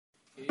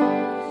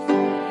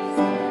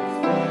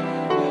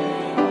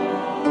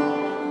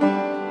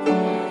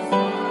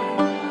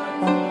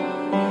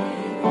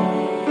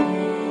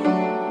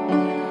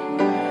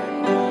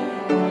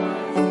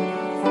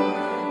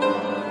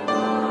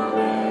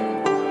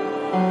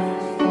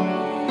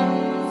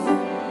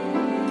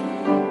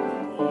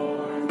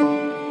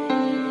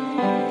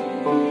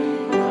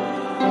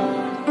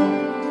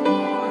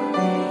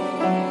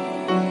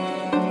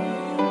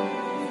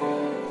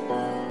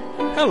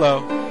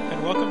Hello,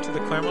 and welcome to the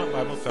Claremont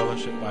Bible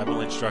Fellowship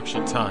Bible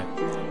Instruction Time.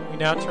 We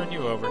now turn you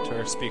over to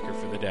our speaker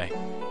for the day.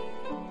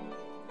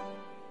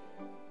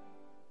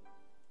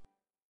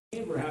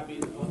 We're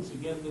happy once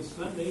again this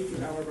Sunday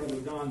to have our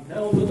Brother Don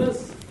Pell with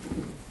us.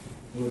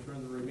 We'll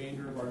turn the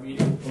remainder of our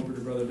meeting over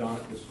to Brother Don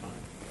at this time.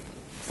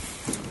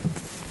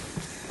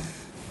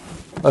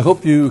 I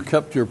hope you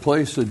kept your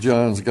place at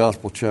John's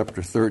Gospel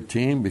chapter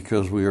 13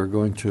 because we are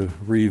going to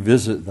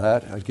revisit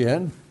that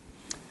again.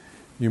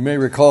 You may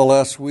recall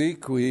last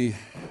week we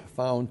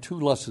found two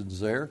lessons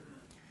there.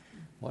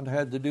 One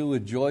had to do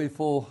with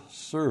joyful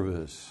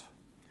service.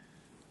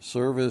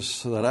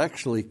 Service that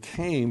actually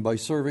came by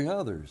serving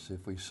others.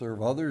 If we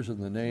serve others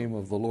in the name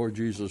of the Lord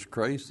Jesus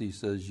Christ, he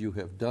says, "You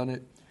have done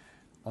it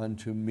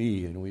unto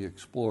me." And we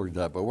explored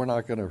that, but we're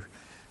not going to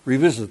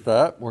revisit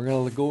that. We're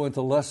going to go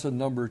into lesson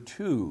number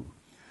 2.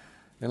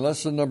 And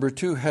lesson number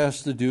 2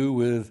 has to do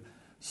with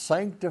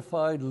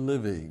sanctified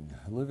living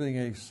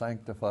a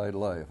sanctified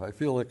life. I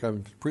feel like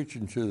I'm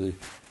preaching to the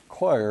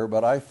choir,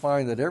 but I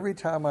find that every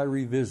time I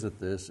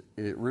revisit this,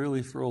 it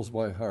really thrills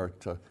my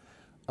heart to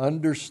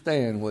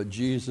understand what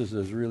Jesus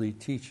is really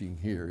teaching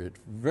here. It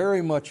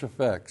very much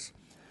affects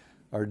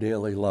our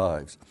daily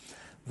lives.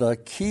 The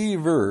key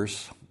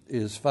verse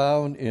is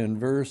found in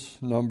verse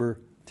number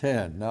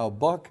 10. Now,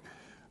 Buck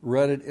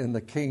read it in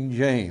the King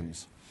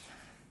James,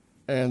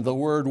 and the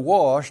word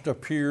washed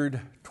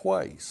appeared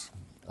twice.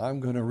 I'm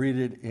going to read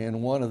it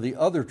in one of the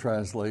other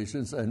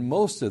translations, and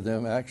most of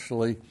them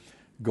actually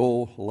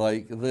go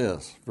like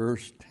this.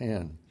 Verse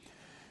 10.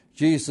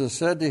 Jesus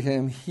said to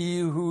him, "He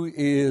who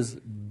is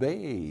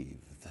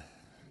bathed,"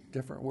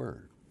 different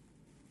word,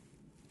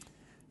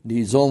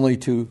 needs only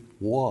to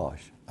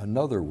wash,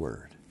 another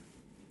word,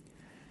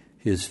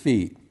 his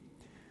feet,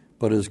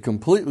 but is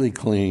completely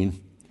clean,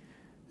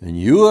 and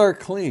you are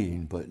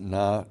clean, but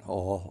not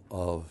all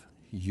of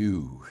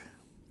you.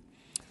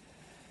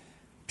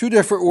 Two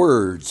different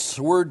words.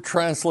 The word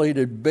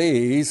translated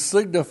bathe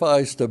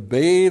signifies to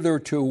bathe or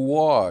to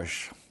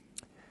wash.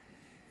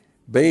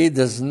 Bathe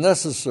is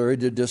necessary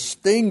to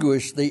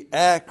distinguish the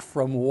act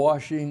from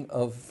washing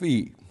of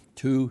feet.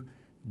 Two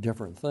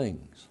different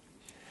things.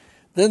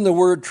 Then the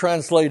word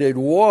translated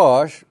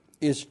wash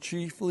is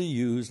chiefly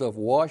used of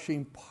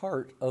washing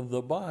part of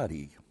the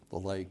body,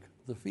 like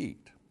the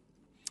feet.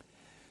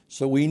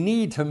 So we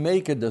need to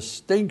make a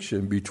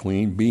distinction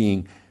between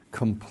being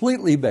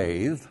completely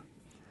bathed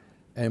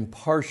and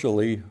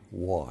partially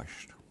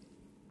washed.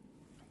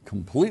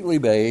 Completely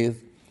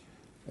bathed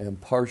and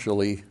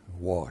partially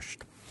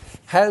washed.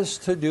 Has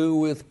to do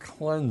with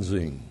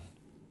cleansing.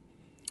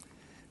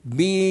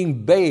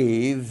 Being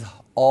bathed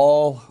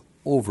all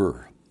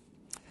over.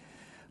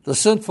 The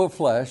sinful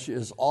flesh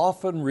is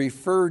often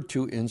referred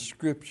to in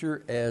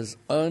Scripture as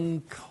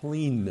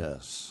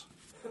uncleanness.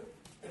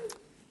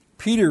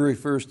 Peter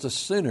refers to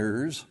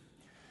sinners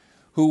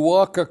who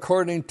walk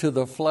according to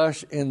the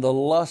flesh in the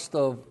lust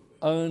of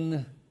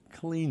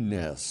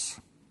uncleanness.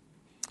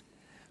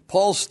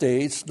 Paul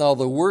states, "Now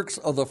the works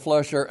of the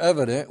flesh are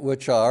evident,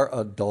 which are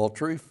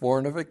adultery,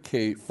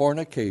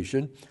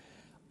 fornication,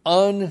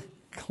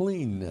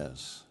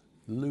 uncleanness,"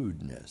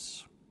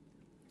 lewdness.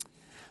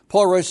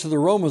 Paul writes to the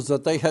Romans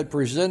that they had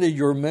presented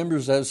your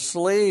members as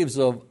slaves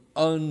of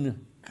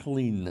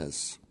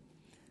uncleanness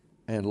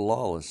and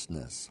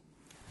lawlessness.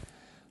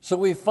 So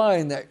we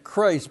find that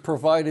Christ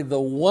provided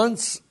the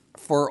once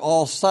for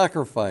all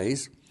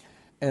sacrifice,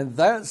 and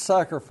that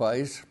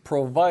sacrifice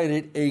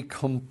provided a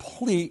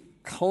complete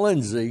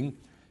cleansing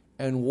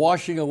and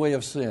washing away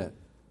of sin,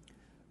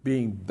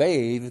 being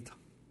bathed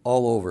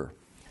all over.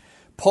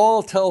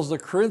 Paul tells the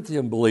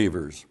Corinthian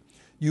believers,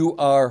 "You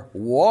are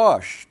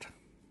washed,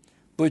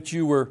 but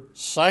you were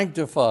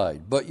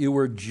sanctified, but you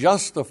were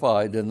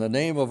justified in the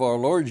name of our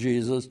Lord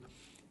Jesus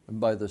and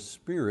by the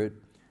Spirit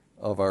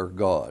of our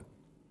God."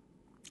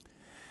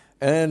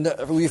 And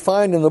we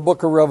find in the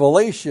book of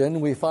Revelation,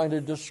 we find a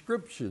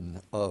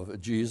description of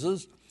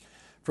Jesus.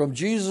 From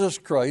Jesus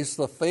Christ,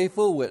 the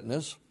faithful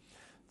witness,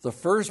 the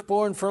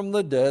firstborn from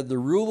the dead, the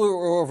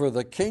ruler over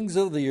the kings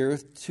of the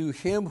earth, to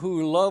him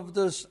who loved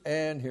us,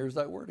 and here's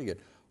that word again,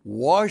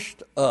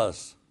 washed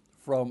us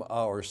from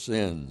our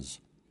sins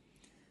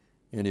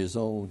in his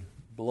own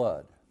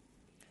blood.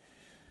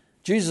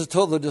 Jesus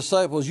told the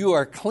disciples, "You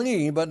are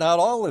clean, but not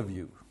all of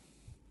you."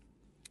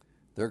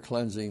 Their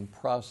cleansing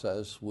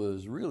process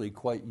was really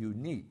quite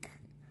unique.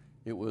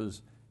 It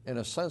was, in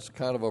a sense,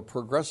 kind of a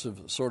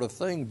progressive sort of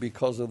thing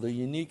because of the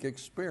unique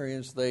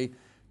experience they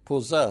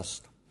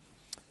possessed.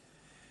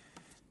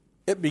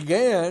 It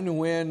began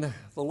when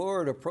the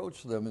Lord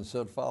approached them and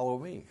said, "Follow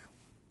me."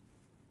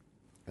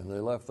 And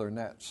they left their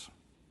nets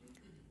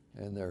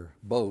and their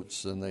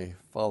boats and they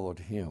followed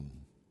him.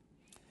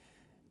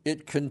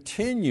 It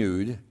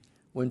continued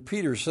when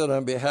Peter said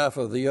on behalf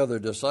of the other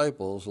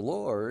disciples,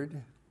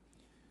 "Lord,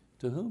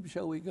 to whom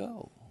shall we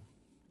go?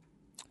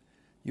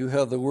 You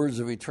have the words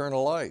of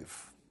eternal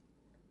life.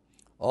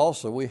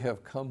 Also, we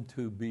have come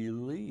to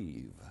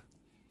believe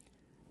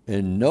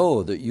and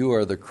know that you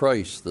are the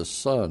Christ, the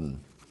Son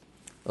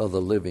of the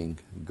living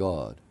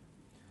God."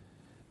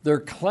 Their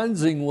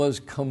cleansing was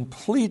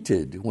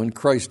completed when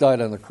Christ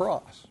died on the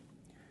cross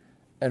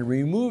and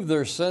removed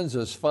their sins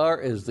as far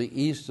as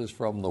the east is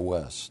from the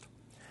west.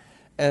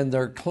 And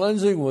their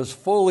cleansing was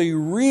fully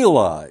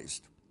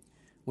realized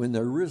when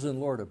the risen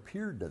Lord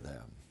appeared to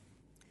them.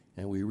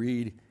 And we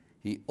read,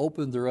 he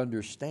opened their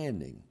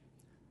understanding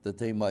that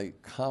they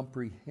might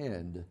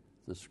comprehend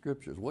the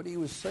Scriptures. What he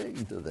was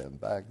saying to them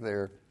back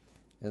there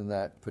in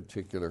that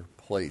particular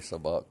place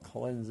about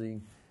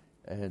cleansing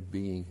and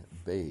being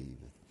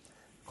bathed.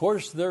 Of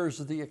course, there's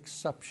the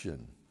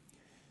exception.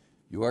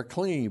 You are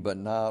clean, but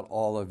not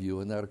all of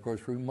you. And that, of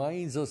course,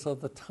 reminds us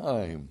of the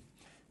time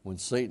when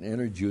Satan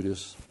entered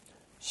Judas,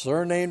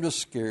 surnamed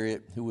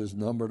Iscariot, who was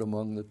numbered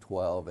among the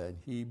 12, and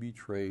he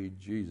betrayed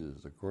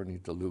Jesus,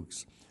 according to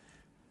Luke's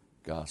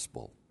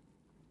gospel.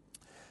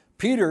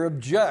 Peter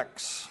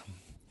objects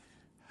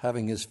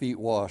having his feet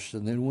washed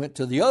and then went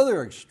to the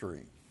other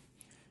extreme,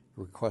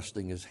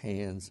 requesting his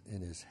hands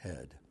and his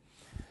head.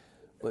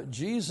 But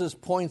Jesus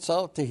points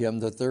out to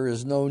him that there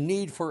is no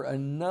need for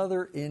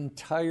another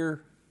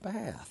entire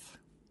bath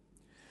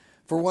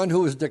for one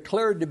who is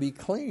declared to be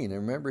clean.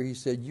 And remember, he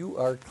said, you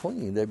are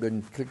clean. They've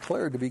been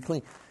declared to be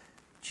clean.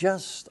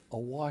 Just a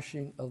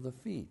washing of the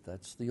feet.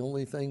 That's the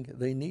only thing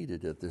they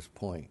needed at this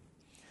point.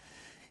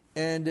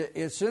 And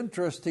it's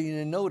interesting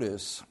to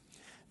notice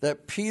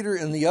that Peter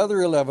and the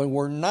other 11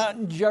 were not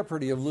in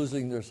jeopardy of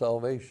losing their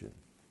salvation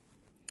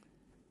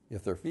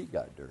if their feet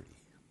got dirty.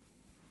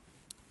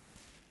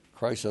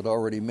 Christ had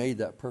already made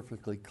that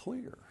perfectly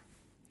clear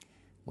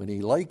when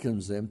he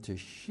likens them to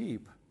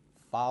sheep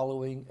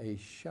following a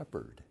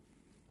shepherd.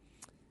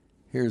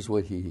 Here's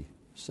what he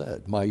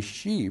said, my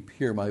sheep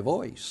hear my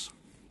voice.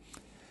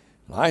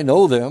 I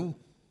know them,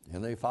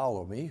 and they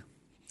follow me.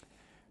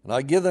 And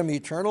I give them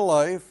eternal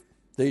life.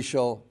 They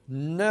shall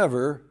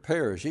never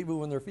perish, even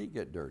when their feet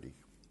get dirty.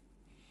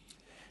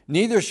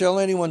 Neither shall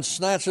anyone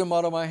snatch them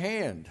out of my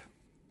hand.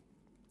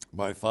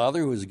 My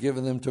Father, who has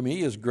given them to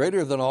me, is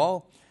greater than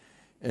all,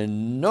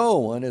 and no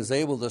one is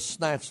able to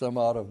snatch them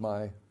out of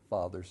my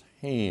Father's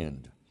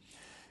hand.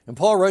 And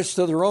Paul writes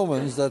to the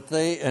Romans that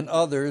they and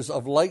others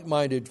of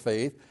like-minded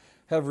faith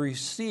have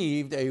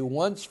received a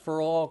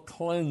once-for-all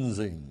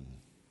cleansing.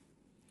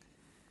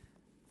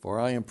 For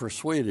I am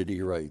persuaded,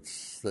 he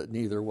writes, that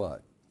neither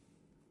what?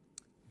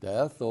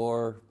 Death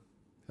or,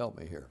 help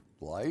me here,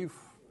 life,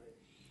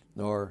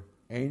 nor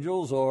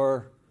angels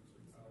or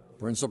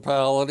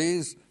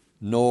principalities,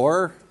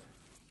 nor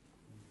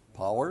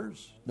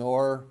powers,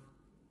 nor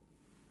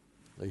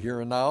the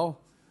here and now,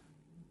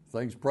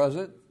 things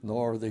present,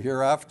 nor the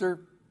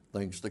hereafter,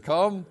 things to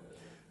come,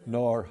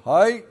 nor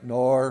height,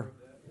 nor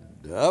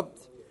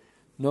depth,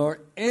 nor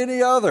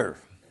any other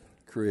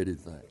created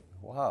thing.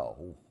 Wow.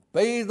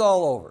 Bathed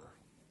all over,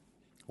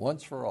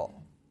 once for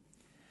all,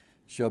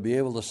 shall be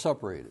able to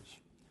separate us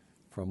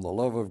from the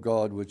love of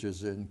God which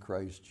is in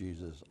Christ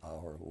Jesus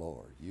our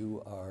Lord.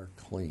 You are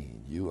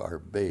clean. You are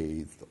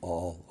bathed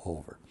all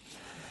over.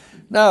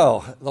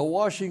 Now, the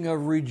washing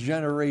of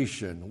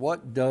regeneration,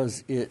 what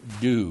does it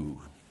do?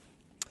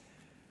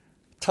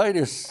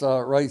 Titus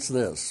writes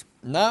this,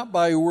 not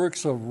by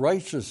works of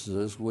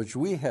righteousness which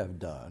we have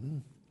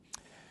done,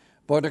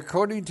 but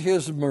according to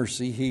his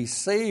mercy, he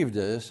saved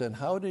us. And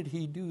how did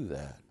he do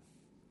that?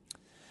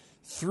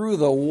 Through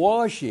the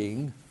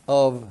washing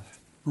of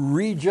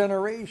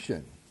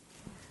regeneration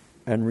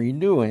and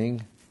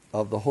renewing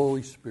of the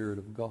Holy Spirit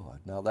of God.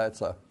 Now,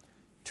 that's a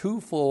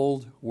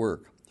twofold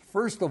work.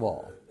 First of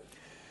all,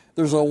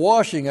 there's a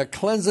washing, a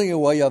cleansing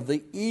away of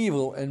the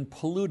evil and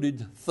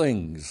polluted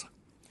things.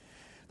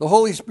 The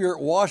Holy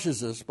Spirit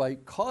washes us by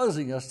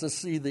causing us to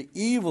see the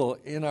evil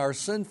in our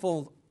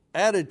sinful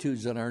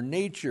attitudes and our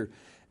nature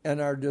and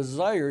our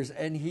desires,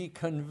 and he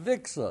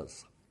convicts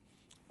us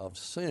of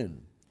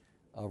sin,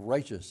 of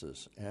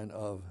righteousness, and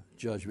of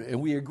judgment.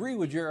 And we agree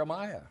with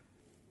Jeremiah.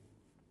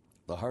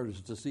 The heart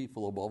is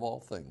deceitful above all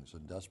things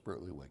and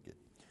desperately wicked.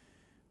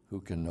 Who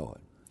can know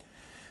it?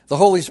 The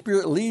Holy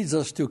Spirit leads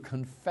us to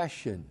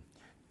confession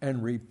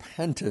and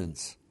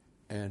repentance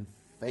and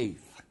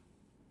faith.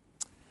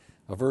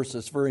 A verse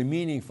that's very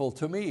meaningful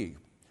to me.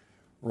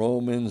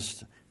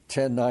 Romans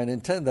 10, 9,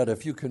 and 10, that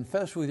if you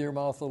confess with your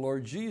mouth the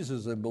Lord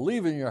Jesus and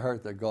believe in your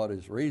heart that God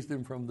has raised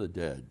him from the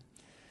dead,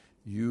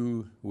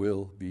 you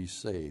will be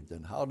saved.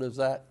 And how does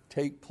that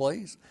take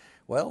place?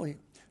 Well,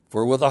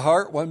 for with the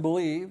heart one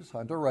believes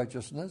unto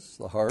righteousness,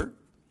 the heart,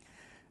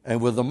 and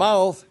with the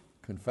mouth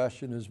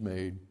confession is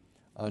made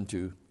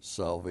unto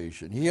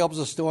salvation. He helps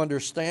us to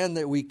understand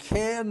that we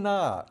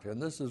cannot,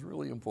 and this is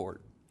really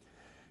important,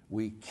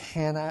 we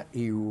cannot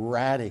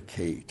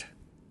eradicate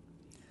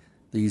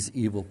these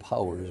evil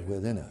powers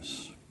within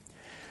us.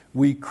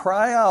 We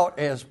cry out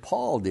as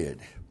Paul did,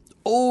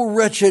 O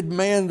wretched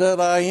man that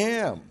I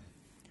am,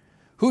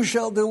 who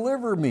shall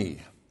deliver me?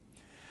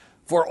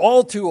 For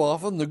all too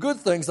often, the good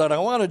things that I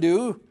want to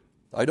do,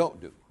 I don't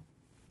do.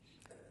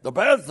 The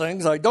bad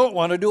things I don't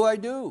want to do, I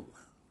do.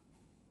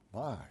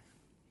 Why?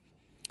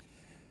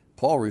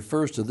 Paul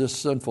refers to this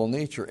sinful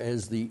nature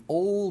as the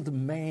old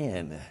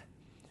man.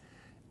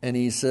 And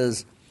he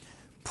says,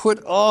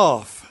 put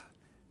off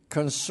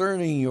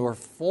concerning your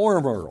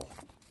former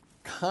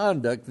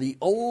conduct, the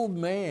old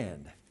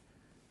man,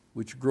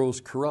 which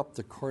grows corrupt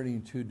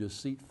according to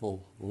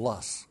deceitful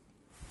lusts.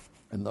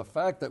 And the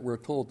fact that we're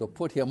told to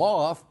put him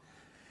off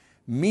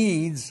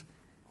means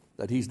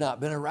that he's not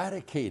been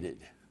eradicated.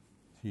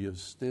 He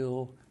is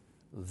still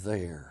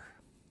there.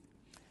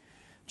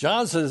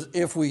 John says,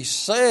 if we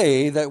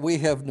say that we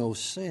have no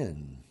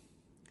sin,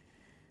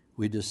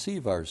 we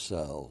deceive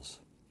ourselves,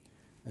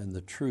 and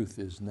the truth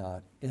is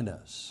not in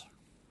us.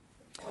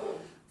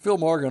 Phil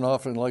Morgan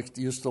often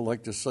used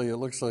to say, it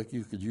looks like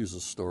you could use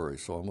a story,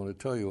 so I'm going to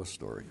tell you a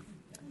story.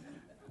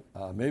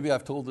 Maybe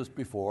I've told this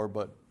before,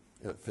 but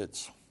it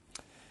fits.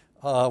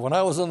 When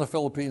I was in the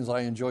Philippines,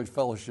 I enjoyed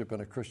fellowship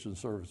in a Christian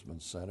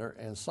Servicemen's Center,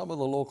 and some of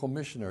the local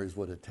missionaries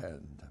would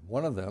attend,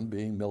 one of them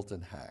being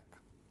Milton Hack.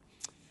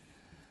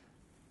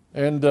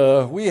 And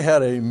we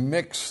had a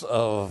mix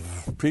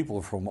of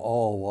people from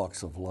all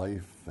walks of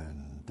life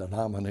and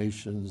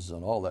denominations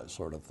and all that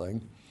sort of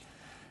thing.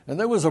 And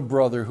there was a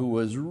brother who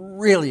was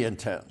really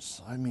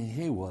intense. I mean,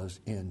 he was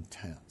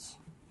intense.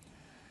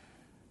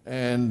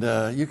 And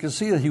you can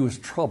see that he was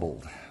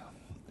troubled.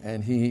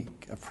 And he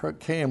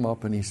came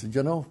up and he said,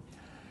 you know,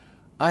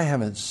 I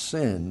haven't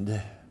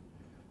sinned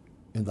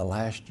in the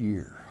last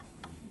year.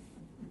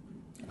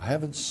 I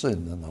haven't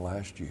sinned in the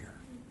last year.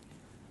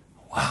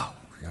 Wow,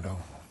 you know.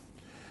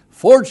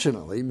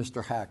 Fortunately,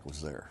 Mr. Hack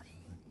was there,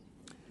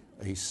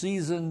 a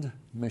seasoned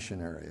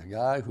missionary, a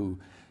guy who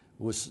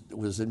was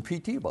in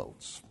PT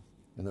boats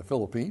in the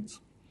Philippines,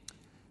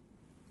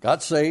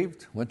 got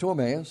saved, went to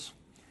Emmaus,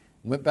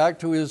 went back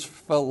to his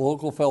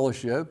local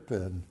fellowship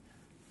and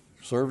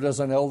served as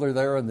an elder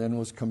there, and then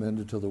was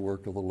commended to the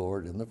work of the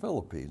Lord in the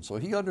Philippines. So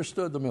he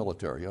understood the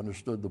military, he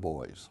understood the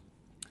boys,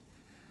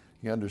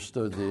 he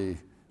understood the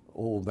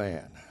old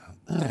man.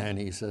 And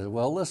he said,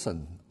 well,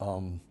 listen,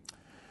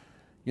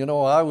 you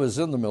know, I was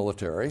in the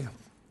military,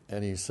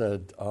 and he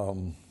said,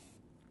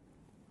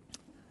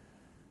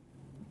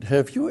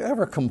 have you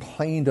ever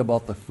complained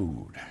about the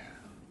food?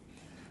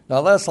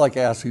 Now, that's like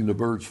asking the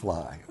birds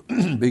fly,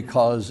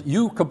 because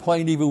you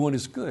complain even when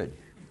it's good,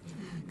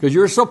 because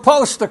you're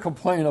supposed to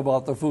complain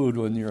about the food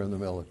when you're in the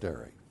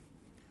military.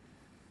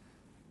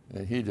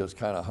 And he just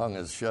kind of hung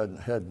his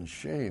head in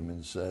shame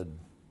and said,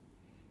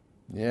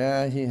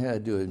 yeah, he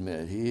had to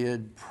admit, he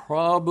had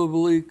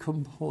probably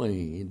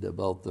complained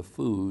about the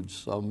food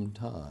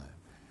sometime.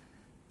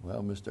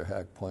 Well, Mr.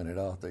 Hack pointed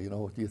out that, you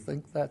know, do you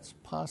think that's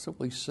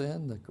possibly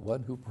sin, the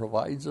one who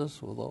provides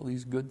us with all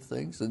these good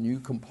things, and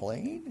you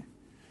complain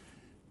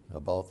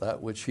about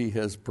that which he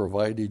has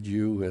provided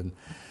you? And,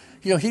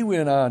 you know, he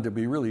went on to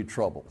be really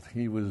troubled.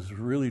 He was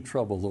really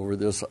troubled over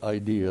this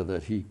idea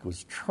that he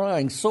was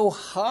trying so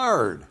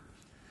hard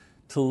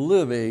to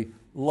live a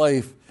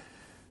life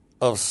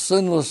of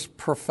sinless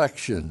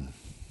perfection.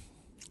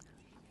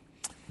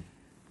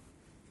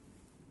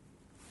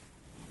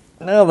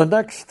 Now, the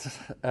next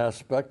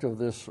aspect of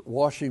this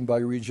washing by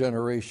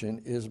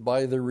regeneration is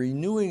by the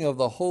renewing of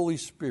the Holy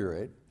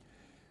Spirit,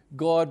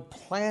 God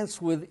plants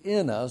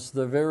within us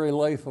the very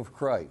life of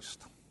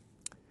Christ.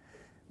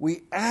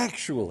 We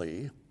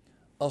actually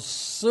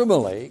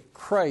assimilate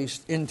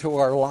Christ into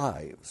our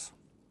lives.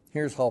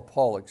 Here's how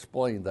Paul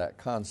explained that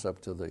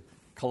concept to the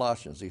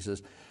Colossians. He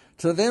says,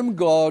 to them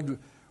God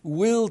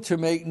willed to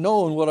make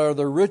known what are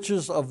the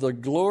riches of the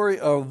glory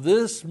of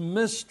this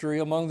mystery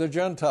among the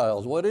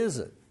Gentiles. What is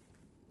it?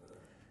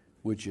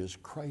 Which is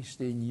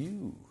Christ in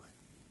you,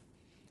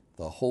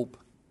 the hope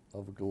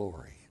of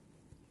glory.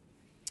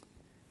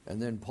 And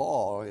then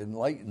Paul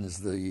enlightens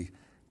the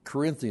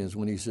Corinthians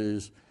when he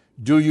says,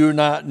 do you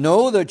not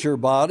know that your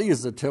body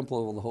is the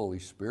temple of the Holy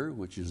Spirit,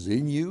 which is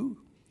in you,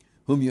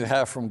 whom you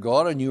have from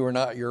God, and you are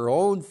not your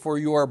own, for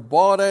you are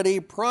bought at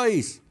a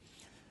price.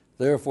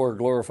 Therefore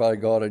glorify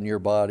God in your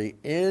body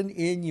and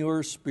in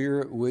your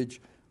spirit,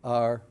 which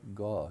are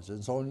God's.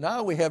 And so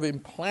now we have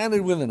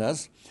implanted within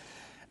us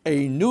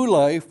a new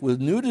life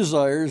with new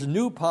desires,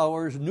 new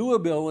powers, new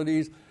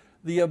abilities,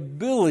 the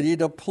ability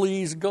to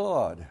please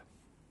God.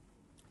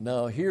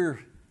 Now here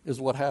is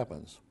what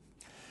happens.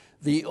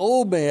 The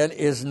old man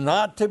is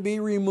not to be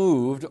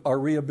removed or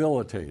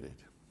rehabilitated.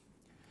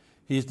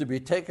 He's to be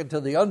taken to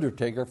the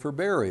undertaker for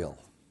burial.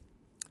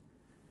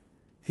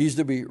 He's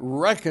to be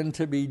reckoned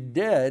to be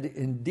dead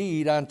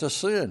indeed unto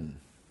sin.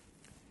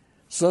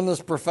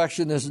 Sinless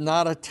perfection is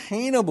not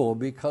attainable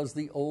because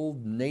the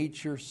old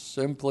nature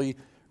simply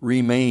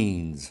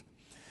remains.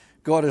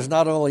 God is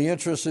not only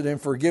interested in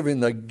forgiving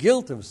the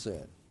guilt of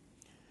sin,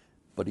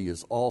 but he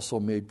has also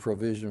made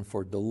provision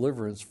for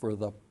deliverance for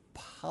the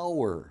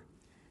power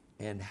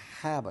and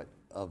habit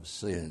of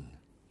sin.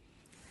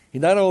 He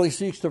not only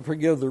seeks to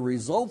forgive the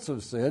results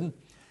of sin,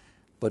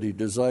 but he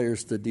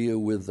desires to deal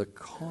with the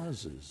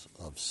causes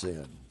of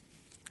sin.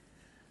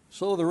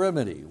 So the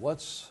remedy,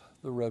 what's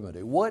the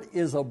remedy? What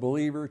is a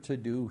believer to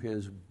do?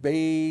 Is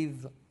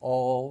bathe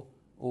all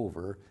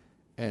over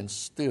and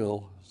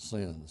still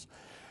sins.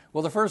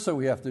 Well, the first thing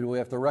we have to do, we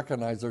have to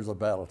recognize there's a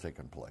battle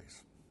taking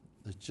place.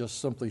 It's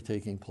just simply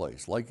taking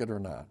place, like it or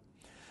not.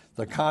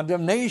 The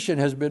condemnation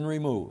has been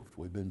removed.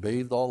 We've been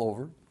bathed all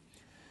over.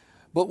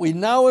 But we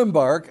now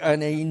embark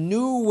on a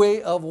new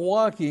way of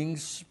walking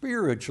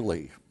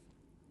spiritually.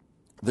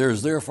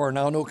 There's therefore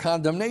now no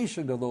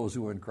condemnation to those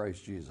who are in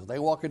Christ Jesus. They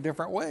walk a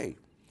different way.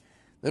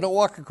 They don't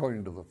walk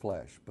according to the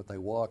flesh, but they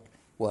walk,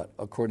 what?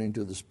 According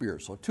to the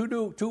Spirit. So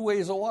two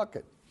ways of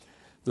walking.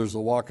 There's a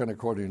walking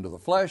according to the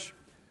flesh.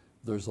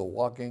 There's a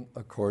walking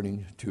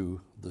according to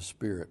the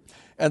Spirit.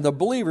 And the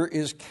believer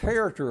is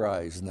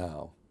characterized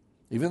now.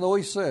 Even though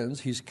he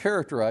sins, he's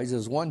characterized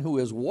as one who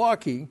is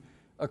walking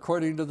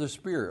according to the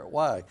Spirit.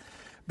 Why?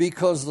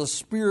 Because the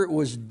spirit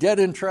was dead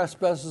in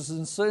trespasses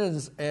and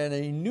sins, and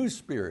a new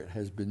spirit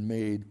has been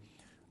made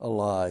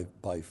alive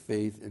by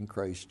faith in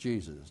Christ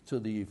Jesus. To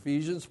the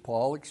Ephesians,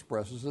 Paul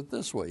expresses it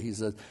this way. He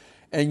says,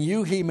 "And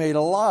you he made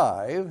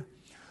alive,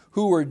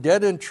 who were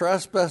dead in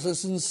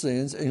trespasses and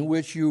sins, in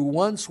which you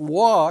once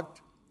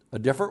walked a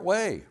different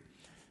way,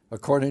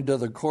 according to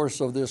the course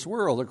of this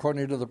world,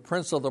 according to the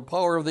prince of the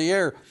power of the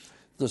air,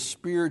 the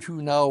spirit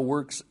who now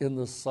works in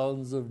the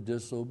sons of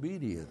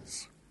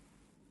disobedience."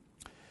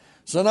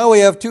 So now we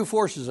have two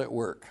forces at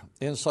work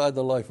inside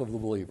the life of the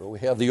believer. We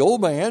have the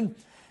old man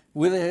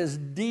with his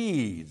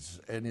deeds,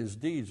 and his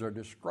deeds are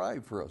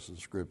described for us in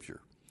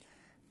Scripture.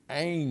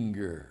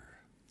 Anger,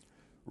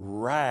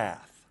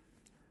 wrath,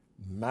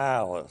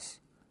 malice,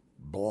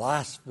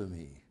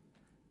 blasphemy,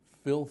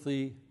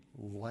 filthy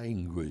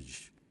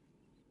language.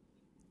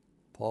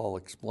 Paul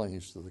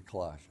explains to the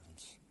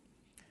Colossians.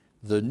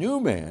 The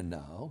new man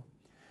now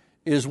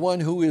is one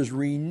who is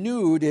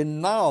renewed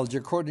in knowledge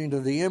according to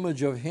the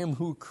image of him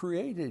who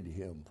created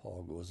him,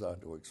 Paul goes on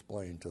to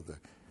explain to the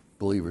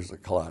believers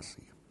at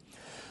Colossae.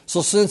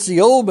 So since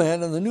the old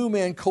man and the new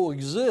man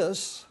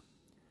coexist,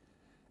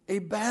 a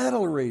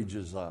battle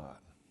rages on.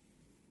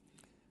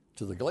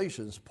 To the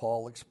Galatians,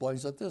 Paul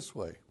explains it this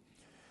way.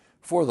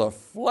 For the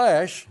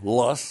flesh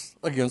lusts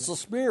against the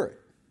spirit,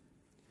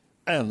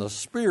 and the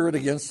spirit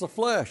against the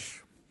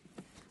flesh.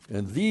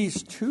 And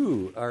these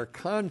two are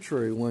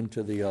contrary one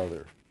to the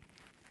other,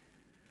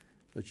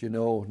 but you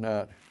know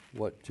not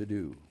what to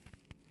do.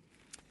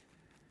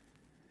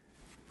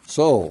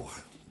 So,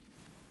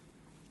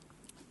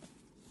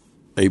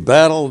 a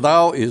battle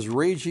now is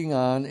raging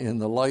on in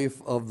the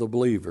life of the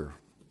believer.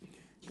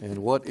 And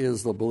what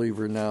is the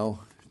believer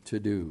now to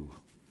do?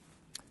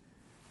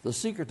 The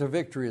secret to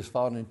victory is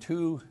found in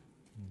two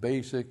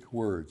basic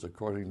words,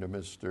 according to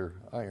Mr.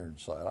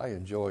 Ironside. I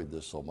enjoyed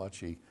this so much.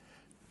 He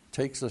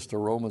takes us to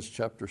Romans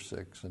chapter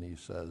 6, and he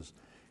says,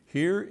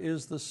 here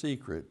is the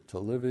secret to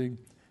living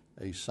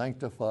a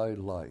sanctified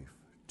life.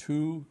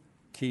 Two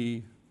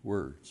key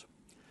words.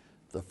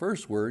 The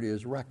first word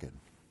is reckon.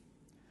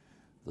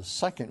 The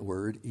second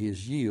word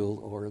is yield,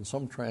 or in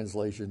some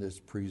translation is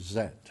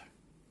present.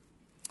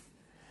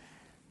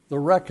 The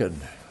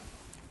reckon.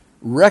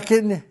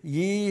 Reckon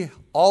ye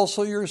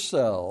also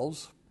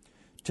yourselves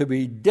to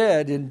be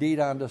dead indeed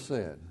unto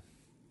sin,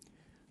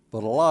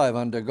 but alive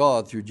unto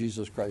God through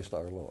Jesus Christ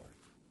our Lord.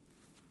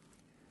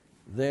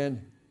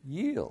 Then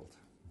yield.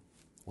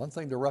 One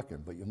thing to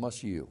reckon, but you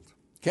must yield.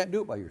 Can't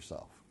do it by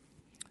yourself.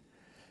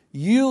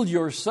 Yield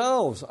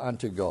yourselves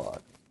unto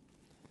God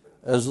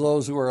as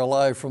those who are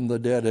alive from the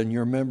dead, and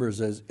your members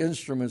as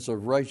instruments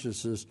of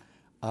righteousness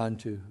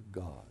unto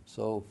God.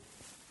 So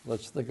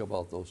let's think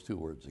about those two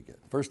words again.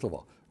 First of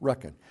all,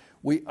 reckon.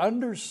 We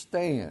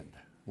understand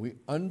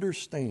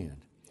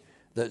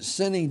that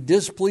sinning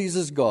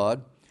displeases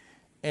God,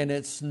 and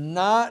it's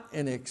not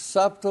an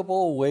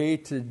acceptable way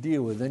to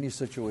deal with any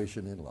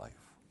situation in life.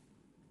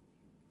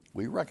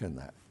 We reckon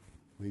that.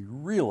 We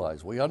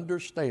realize, we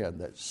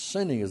understand that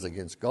sinning is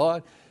against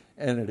God,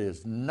 and it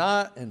is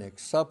not an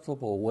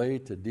acceptable way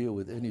to deal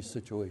with any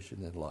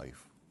situation in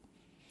life.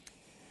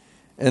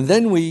 And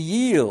then we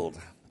yield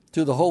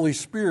to the Holy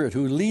Spirit,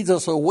 who leads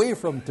us away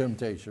from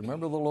temptation.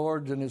 Remember the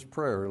Lord in his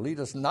prayer, lead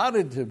us not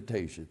into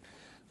temptation,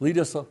 lead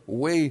us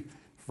away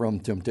from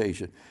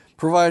temptation,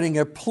 providing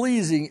a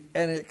pleasing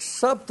and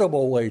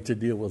acceptable way to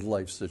deal with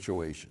life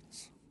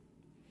situations.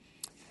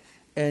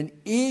 And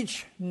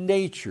each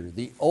nature,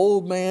 the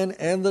old man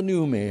and the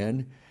new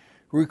man,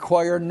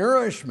 require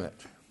nourishment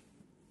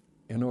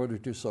in order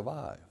to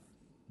survive.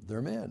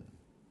 They're men.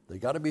 They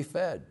got to be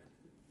fed.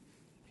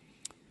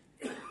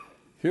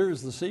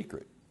 Here's the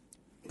secret.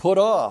 Put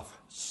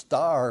off,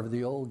 starve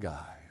the old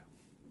guy.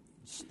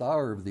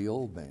 Starve the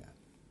old man.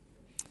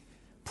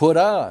 Put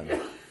on,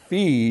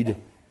 feed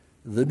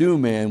the new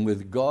man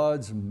with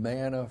God's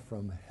manna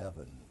from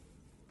heaven.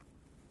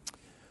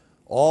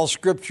 All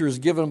Scripture is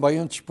given by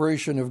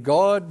inspiration of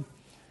God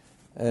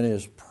and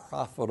is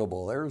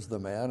profitable. There's the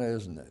manna,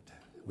 isn't it?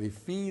 We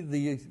feed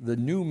the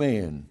new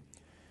man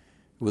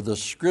with the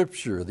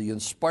Scripture, the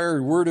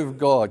inspired Word of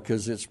God,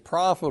 because it's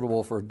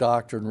profitable for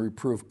doctrine,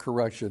 reproof,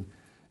 correction,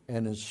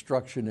 and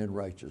instruction in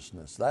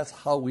righteousness. That's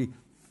how we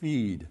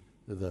feed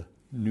the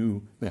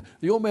new man.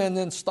 The old man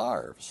then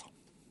starves.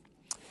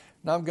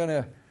 Now I'm going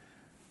to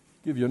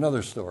give you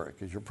another story,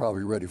 because you're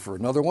probably ready for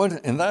another one,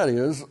 and that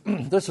is,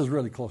 this is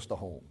really close to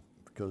home,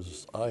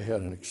 because I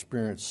had an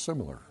experience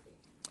similar.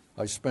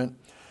 I spent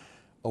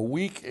a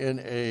week in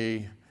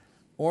a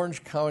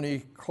Orange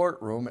County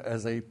courtroom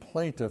as a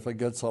plaintiff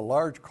against a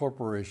large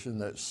corporation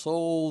that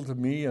sold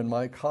me and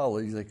my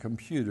colleagues a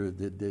computer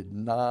that did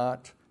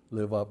not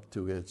live up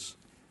to its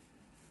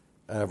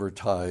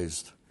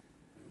advertised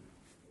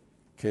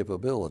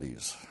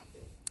capabilities.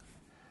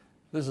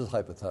 This is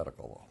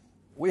hypothetical, though.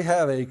 We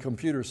have a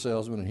computer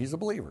salesman, and he's a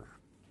believer.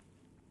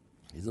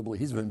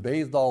 He's been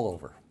bathed all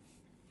over.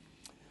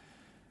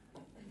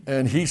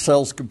 And he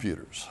sells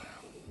computers.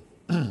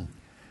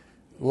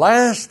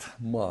 Last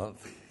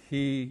month,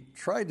 he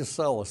tried to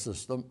sell a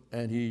system,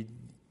 and he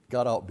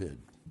got outbid.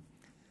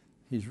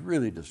 He's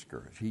really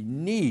discouraged. He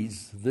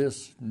needs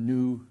this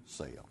new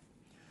sale.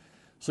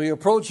 So he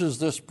approaches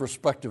this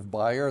prospective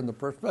buyer, and the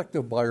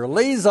prospective buyer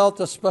lays out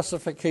the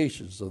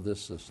specifications of this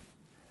system.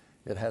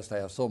 It has to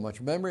have so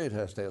much memory, it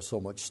has to have so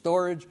much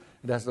storage,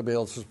 it has to be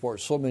able to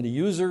support so many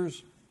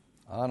users,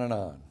 on and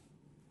on.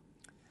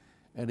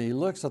 And he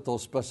looks at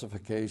those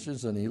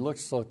specifications, and he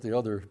looks at the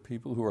other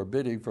people who are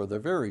bidding for the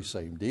very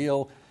same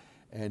deal,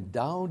 and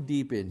down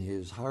deep in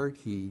his heart,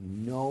 he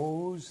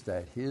knows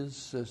that his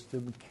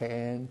system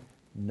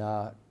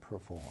cannot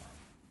perform.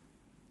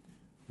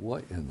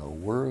 What in the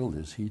world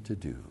is he to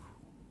do?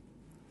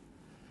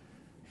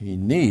 He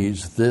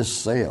needs this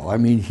sale. I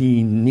mean,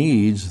 he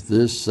needs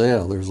this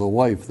sale. There's a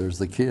wife, there's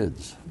the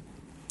kids.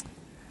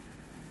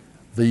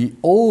 The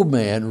old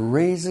man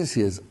raises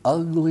his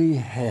ugly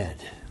head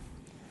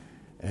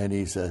and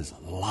he says,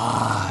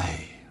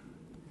 lie.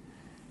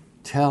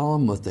 Tell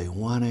them what they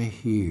want to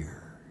hear.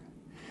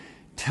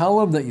 Tell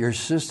them that your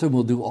system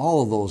will do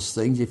all of those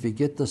things. If you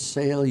get the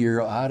sale,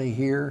 you're out of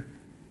here.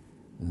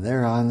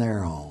 They're on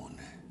their own.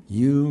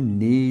 You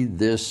need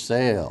this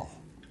sale.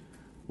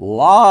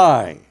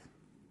 Lie.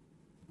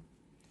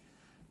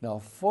 Now,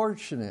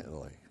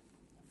 fortunately,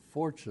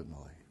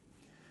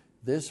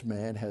 this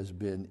man has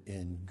been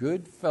in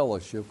good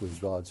fellowship with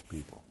God's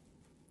people.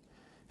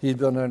 He's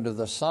been under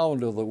the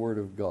sound of the Word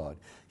of God.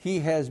 He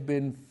has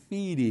been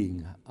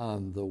feeding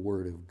on the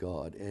Word of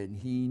God, and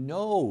he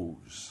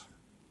knows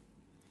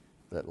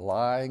that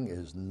lying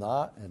is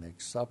not an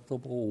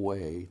acceptable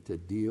way to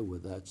deal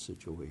with that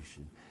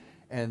situation.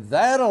 And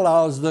that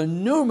allows the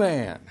new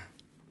man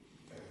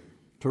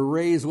to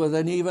raise with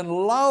an even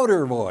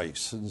louder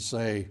voice and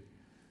say,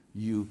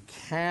 you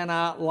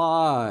cannot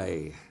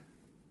lie.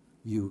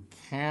 You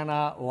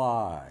cannot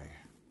lie.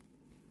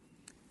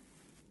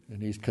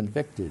 And he's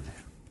convicted.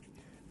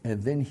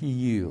 And then he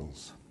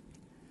yields.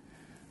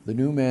 The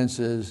new man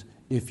says,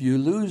 if you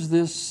lose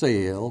this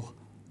sale,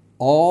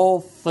 all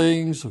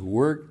things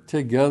work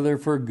together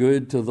for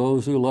good to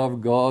those who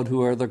love God,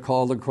 who are the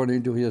called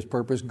according to his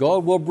purpose.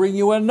 God will bring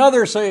you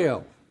another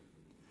sale.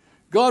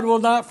 God will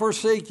not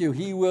forsake you.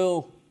 He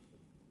will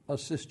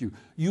assist you.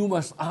 You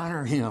must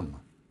honor him.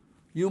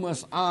 You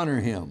must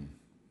honor him.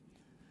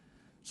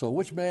 So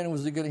which man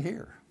was he going to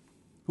hear?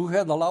 Who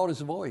had the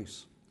loudest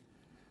voice?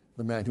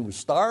 The man who was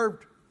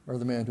starved or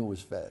the man who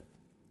was fed?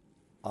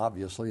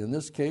 Obviously, in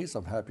this case,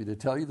 I'm happy to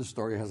tell you the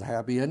story has a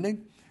happy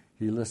ending.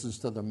 He listens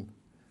to the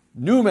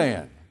new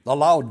man, the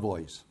loud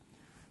voice,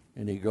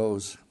 and he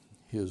goes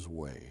his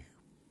way.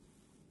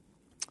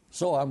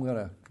 So I'm going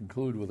to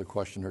conclude with a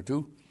question or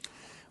two.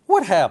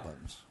 What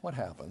happens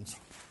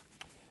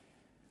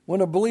when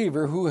a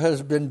believer who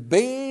has been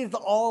bathed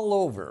all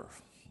over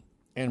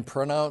and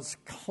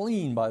pronounced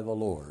clean by the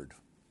Lord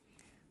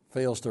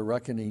fails to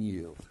reckon and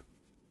yield?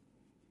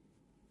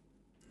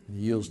 He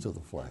yields to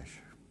the flesh.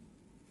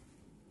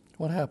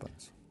 What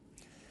happens?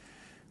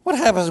 What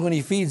happens when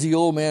he feeds the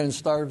old man and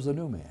starves the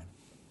new man?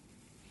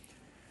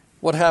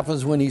 What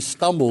happens when he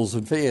stumbles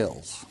and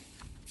fails?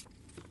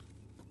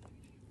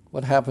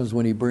 What happens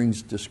when he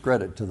brings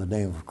discredit to the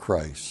name of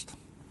Christ?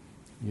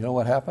 You know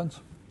what happens?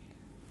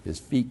 His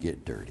feet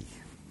get dirty.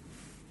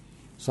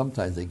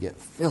 Sometimes they get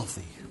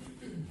filthy,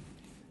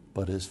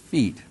 but his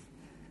feet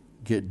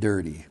get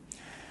dirty.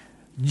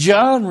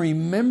 John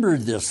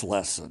remembered this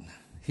lesson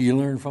he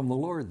learned from the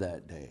Lord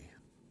that day.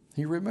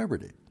 He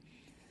remembered it.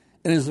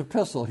 In his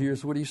epistle,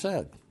 here's what he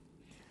said.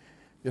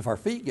 If our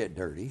feet get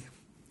dirty,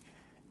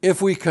 if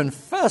we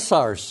confess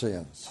our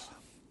sins,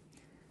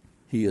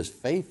 he is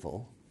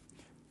faithful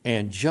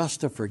and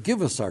just to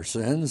forgive us our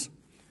sins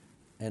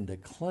and to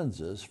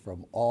cleanse us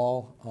from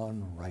all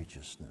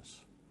unrighteousness.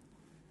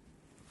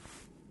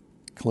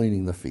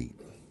 Cleaning the feet.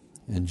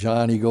 And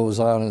John, he goes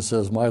on and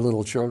says, my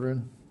little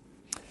children,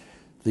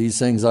 these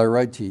things I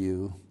write to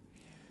you,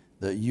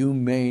 that you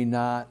may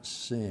not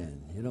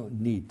sin. You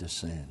don't need to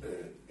sin.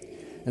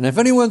 And if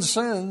anyone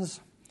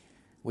sins,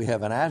 we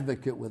have an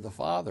advocate with the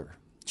Father,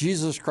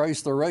 Jesus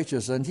Christ the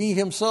righteous, and he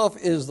himself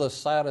is the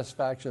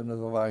satisfaction of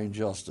divine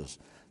justice,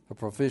 the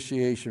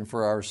propitiation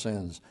for our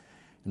sins,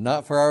 and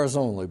not for ours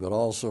only, but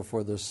also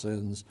for the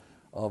sins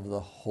of the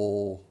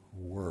whole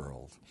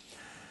world.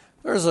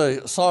 There's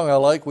a song I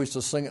like. We used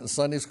to sing it in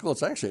Sunday school.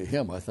 It's actually a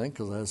hymn, I think,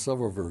 because it has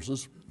several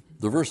verses.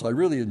 The verse I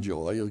really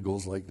enjoy, it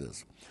goes like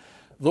this.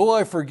 Though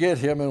I forget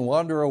him and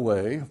wander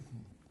away,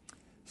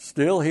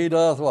 still he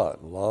doth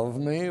what? Love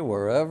me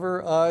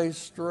wherever I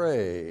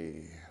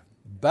stray.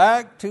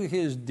 Back to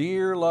his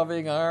dear,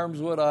 loving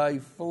arms would I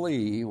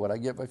flee when I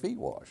get my feet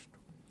washed.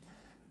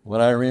 When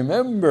I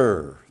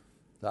remember,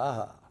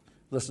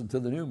 listen to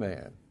the new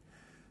man.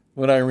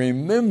 When I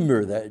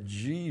remember that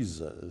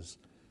Jesus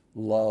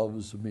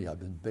loves me, I've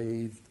been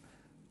bathed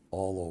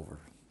all over.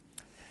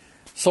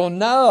 So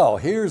now,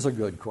 here's a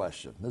good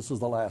question. This is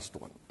the last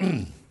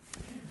one.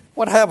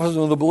 What happens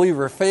when the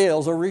believer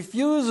fails or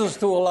refuses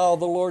to allow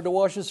the Lord to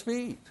wash his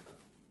feet?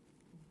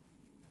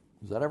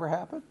 Does that ever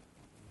happen?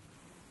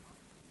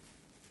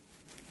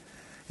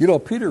 You know,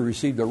 Peter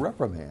received a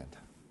reprimand.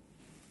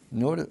 You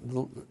know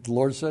what the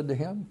Lord said to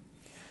him?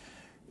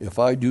 If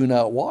I do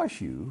not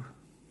wash you,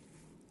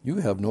 you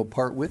have no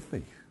part with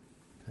me.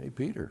 Hey,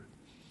 Peter,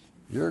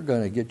 you're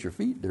going to get your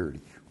feet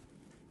dirty.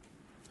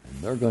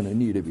 And they're going to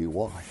need to be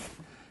washed.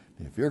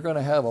 If you're going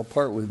to have a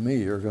part with me,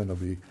 you're going to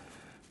be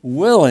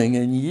willing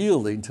and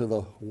yielding to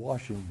the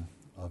washing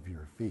of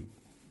your feet.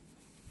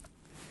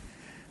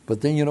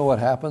 But then you know what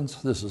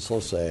happens? This is so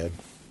sad.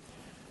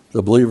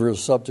 The believer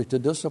is subject to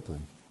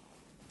discipline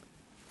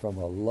from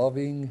a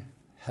loving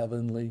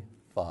heavenly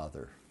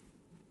Father.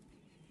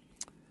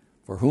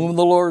 For whom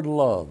the Lord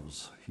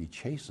loves, he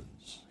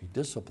chastens, he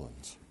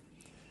disciplines,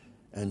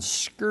 and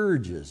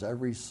scourges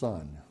every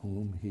son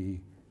whom he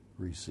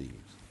receives.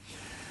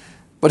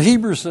 But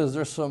Hebrews says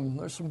there's some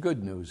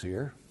good news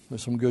here.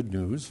 There's some good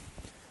news.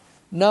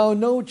 Now,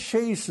 no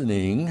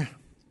chastening.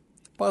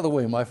 By the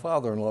way, my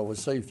father-in-law was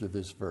saved through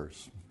this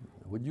verse.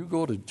 Would you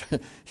go to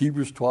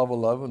Hebrews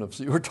 12:11 if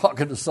you were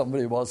talking to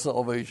somebody about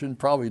salvation?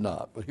 Probably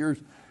not. But here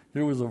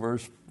was a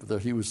verse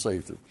that he was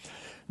saved through.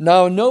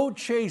 Now, no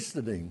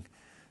chastening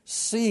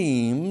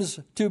seems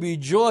to be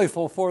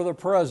joyful for the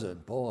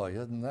present. Boy,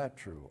 isn't that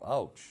true?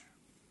 Ouch.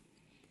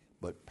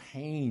 But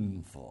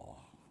painful,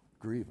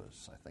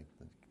 grievous, I think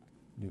the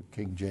New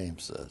King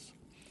James says.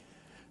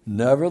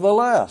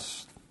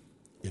 Nevertheless,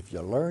 if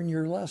you learn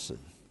your lesson,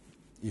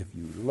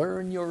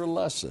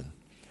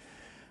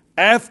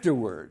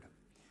 afterward,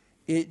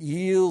 it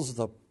yields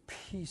the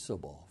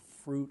peaceable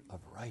fruit of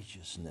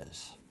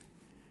righteousness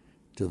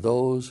to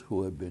those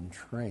who have been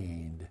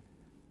trained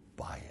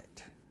by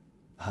it.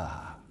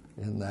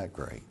 Isn't that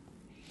great?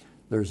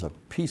 There's a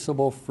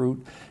peaceable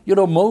fruit. You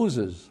know,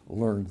 Moses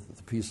learned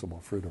the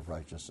peaceable fruit of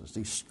righteousness.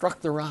 He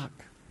struck the rock,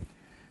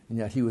 and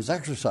yet he was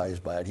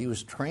exercised by it. He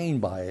was trained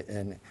by it,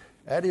 and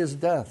at his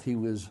death, he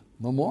was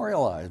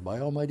memorialized by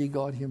Almighty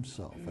God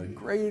himself.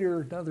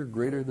 Another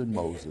greater than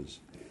Moses.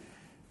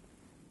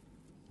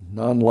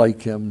 None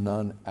like him,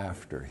 none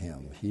after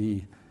him.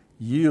 He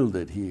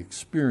yielded, he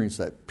experienced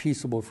that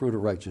peaceable fruit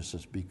of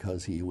righteousness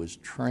because he was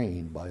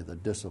trained by the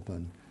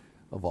discipline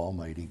of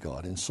Almighty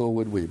God. And so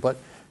would we. But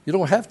you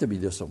don't have to be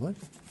disciplined.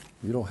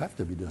 You don't have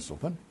to be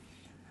disciplined.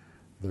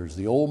 There's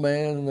the old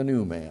man and the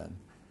new man.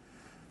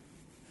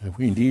 And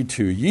we need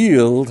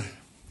to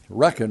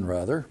reckon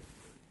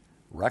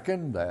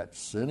that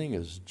sinning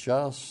is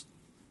just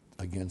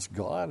against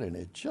God, and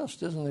it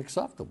just isn't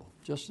acceptable.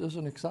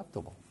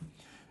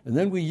 And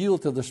then we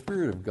yield to the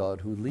Spirit of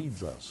God who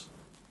leads us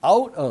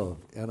out of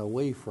and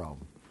away from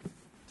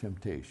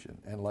temptation.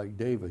 And like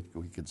David,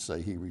 we could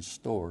say he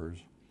restores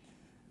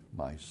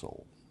my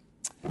soul.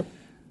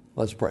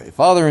 Let's pray.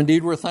 Father,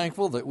 indeed, we're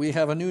thankful that we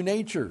have a new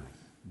nature.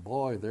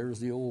 Boy, there's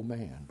the old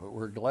man. But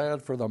we're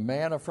glad for the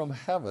manna from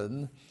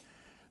heaven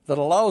that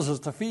allows us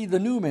to feed the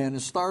new man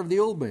and starve the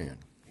old man.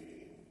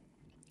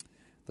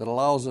 That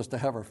allows us to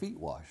have our feet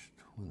washed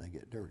when they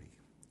get dirty.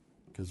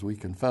 Because we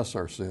confess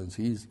our sins.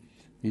 He's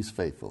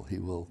faithful. He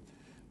will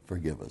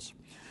forgive us.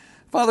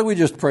 Father, we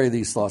just pray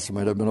these thoughts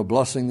might have been a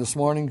blessing this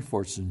morning.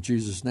 For it's in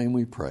Jesus' name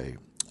we pray.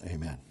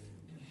 Amen.